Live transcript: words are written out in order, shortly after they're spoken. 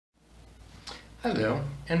Hello,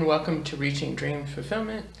 and welcome to Reaching Dream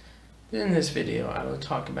Fulfillment. In this video, I will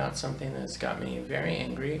talk about something that's got me very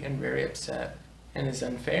angry and very upset, and is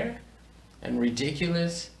unfair and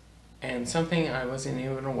ridiculous, and something I wasn't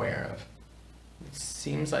even aware of. It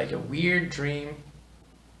seems like a weird dream,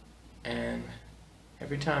 and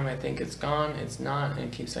every time I think it's gone, it's not, and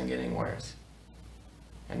it keeps on getting worse.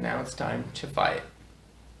 And now it's time to fight,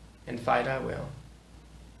 and fight I will.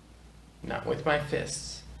 Not with my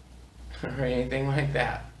fists or anything like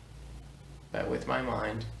that, but with my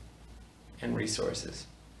mind and resources.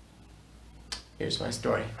 Here's my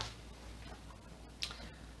story.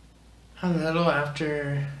 A little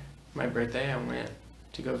after my birthday, I went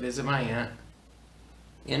to go visit my aunt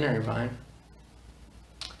in Irvine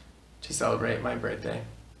to celebrate my birthday.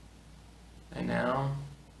 And now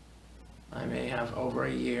I may have over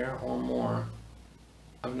a year or more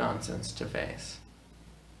of nonsense to face.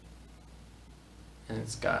 And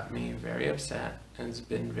it's got me very upset, and it's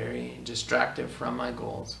been very distractive from my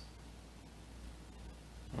goals.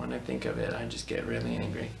 When I think of it, I just get really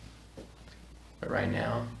angry. But right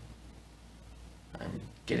now, I'm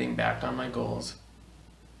getting back on my goals.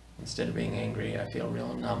 Instead of being angry, I feel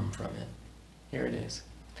real numb from it. Here it is.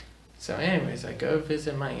 So anyways, I go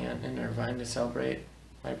visit my aunt in Irvine to celebrate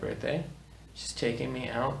my birthday. She's taking me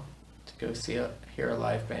out to go hear a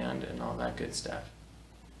live band and all that good stuff.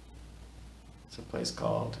 It's a place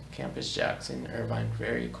called Campus Jackson, Irvine.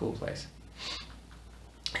 Very cool place.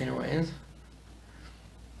 Anyways,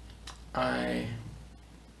 I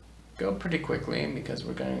go pretty quickly because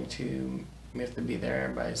we have to be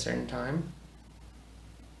there by a certain time.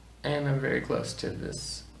 And I'm very close to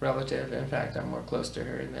this relative. In fact, I'm more close to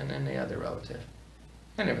her than any other relative.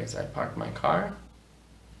 Anyways, I park my car.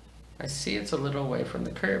 I see it's a little away from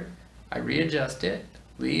the curb. I readjust it,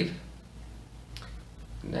 leave.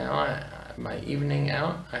 Now my evening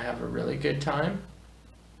out, I have a really good time,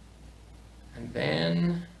 and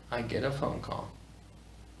then I get a phone call.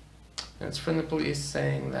 And it's from the police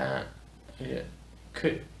saying that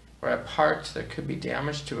where I parked, there could be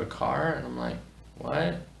damage to a car, and I'm like,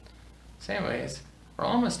 what? So anyways, we're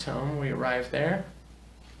almost home. We arrive there,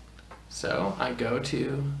 so I go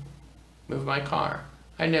to move my car.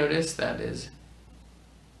 I notice that is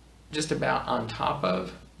just about on top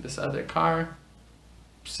of this other car.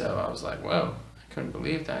 So I was like, whoa, I couldn't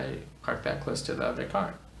believe that I parked that close to the other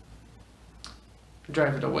car.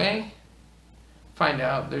 Drive it away, find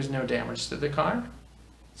out there's no damage to the car.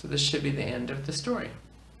 So this should be the end of the story.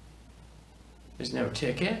 There's no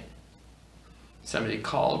ticket. Somebody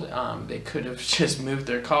called, they could have just moved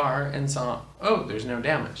their car and saw, oh, there's no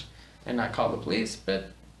damage, and not call the police,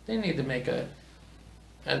 but they need to make a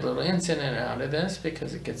little incident out of this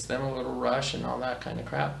because it gets them a little rush and all that kind of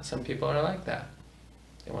crap. Some people are like that.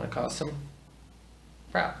 They want to cause some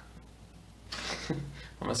crap.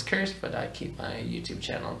 Almost cursed, but I keep my YouTube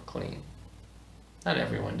channel clean. Not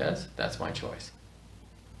everyone does. That's my choice.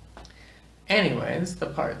 Anyways, the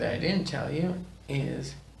part that I didn't tell you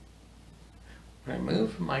is when I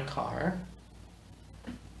move my car,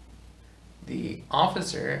 the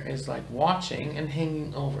officer is like watching and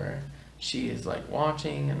hanging over. She is like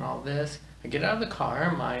watching and all this. I get out of the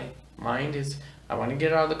car. My mind is, I want to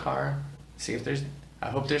get out of the car, see if there's, I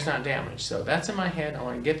hope there's not damage. So that's in my head. I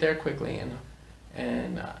want to get there quickly,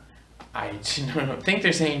 and I don't think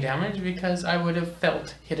there's any damage because I would have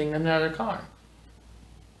felt hitting another car.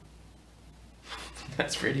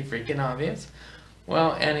 That's pretty freaking obvious.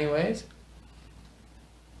 Well, anyways,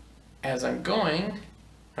 as I'm going,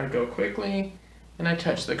 I go quickly and I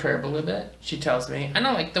touch the curb a little bit. She tells me, I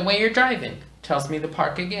don't like the way you're driving. Tells me to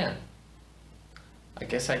park again. I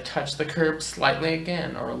guess I touch the curb slightly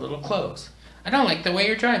again, or a little close. I don't like the way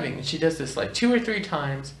you're driving. And she does this like 2 or 3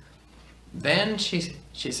 times. Then she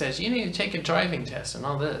says, you need to take a driving test and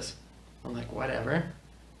all this. I'm like, whatever.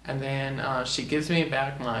 And then she gives me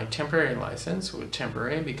back my temporary license, with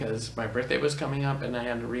temporary because my birthday was coming up and I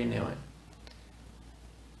had to renew it.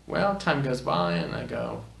 Well, time goes by and I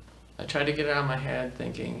try to get it out of my head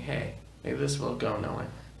thinking, hey, maybe this will go nowhere.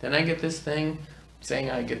 Then I get this thing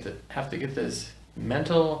saying I have to get this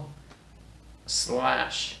mental /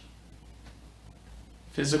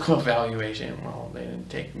 physical evaluation. Well, they didn't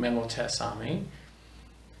take mental tests on me,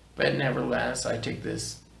 but nevertheless, I have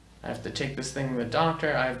to take this thing to the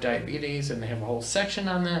doctor. I have diabetes, and they have a whole section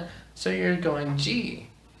on that. So you're going, gee,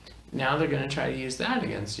 now they're going to try to use that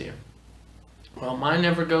against you. Well, mine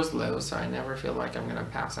never goes low, so I never feel like I'm going to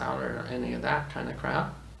pass out or any of that kind of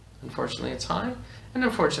crap. Unfortunately, it's high, and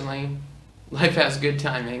unfortunately, life has good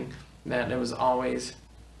timing that it was always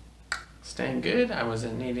staying good. I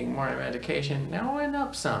wasn't needing more medication. Now it went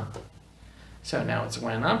up some. So now it's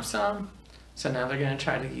went up some. So now they're going to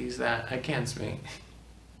try to use that against me.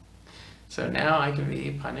 So now I can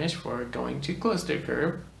be punished for going too close to a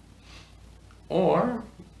curb, or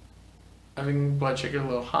having blood sugar a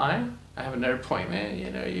little high. I have another appointment,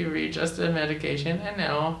 you readjust the medication, and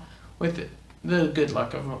now with the good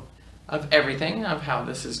luck of everything, of how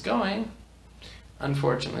this is going,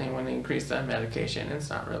 unfortunately, when they increase that medication,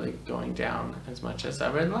 it's not really going down as much as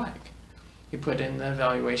I would like. You put in the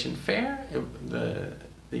evaluation fair,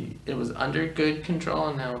 it was under good control,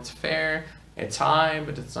 and now it's fair. It's high,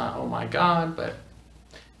 but it's not, oh my God, but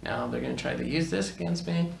now they're going to try to use this against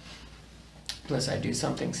me. Plus I do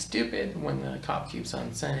something stupid when the cop keeps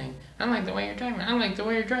on saying, I don't like the way you're driving, I don't like the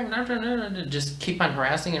way you're driving, just keep on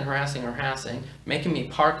harassing, making me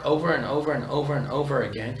park over and over and over and over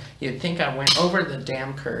again. You'd think I went over the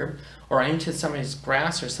damn curb or into somebody's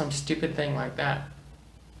grass or some stupid thing like that.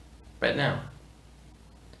 But no.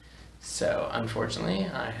 So unfortunately,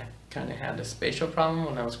 I kind of had a spatial problem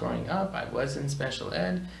when I was growing up. I was in special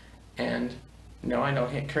ed, and no, I don't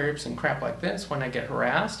hit curbs and crap like this. When I get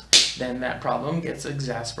harassed, then that problem gets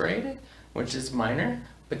exasperated, which is minor.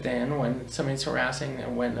 But then when somebody's harassing, it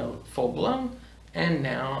went full blown, and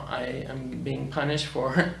now I am being punished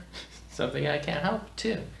for something I can't help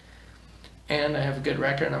too. And I have a good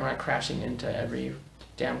record. I'm not crashing into every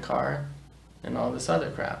damn car and all this other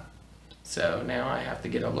crap. So now I have to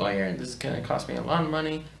get a lawyer, and this is going to cost me a lot of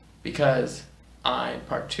money because I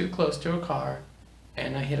parked too close to a car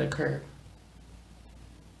and I hit a curb.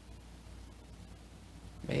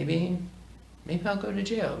 Maybe I'll go to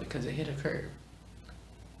jail because I hit a curb.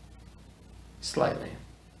 Slightly.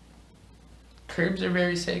 Curbs are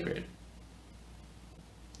very sacred.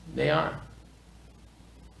 They are.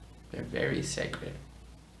 They're very sacred.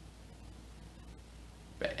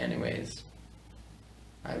 But anyways,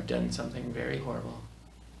 I've done something very horrible.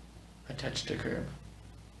 I touched a curb.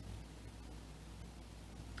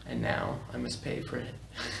 And now I must pay for it.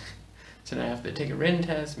 So now I have to take a written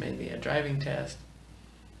test, maybe a driving test.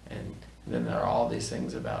 And then there are all these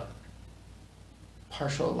things about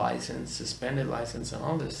partial license, suspended license, and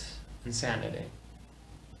all this insanity.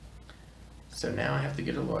 So now I have to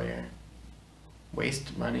get a lawyer,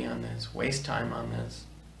 waste money on this, waste time on this,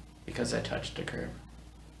 because I touched a curb.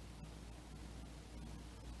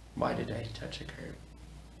 Why did I touch a curb?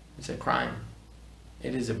 It's a crime.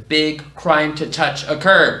 It is a big crime to touch a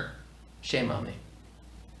curb. Shame on me.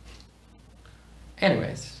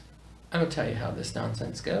 Anyways, I will tell you how this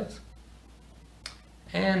nonsense goes,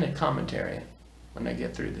 and a commentary when I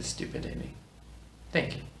get through this stupidity.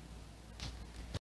 Thank you.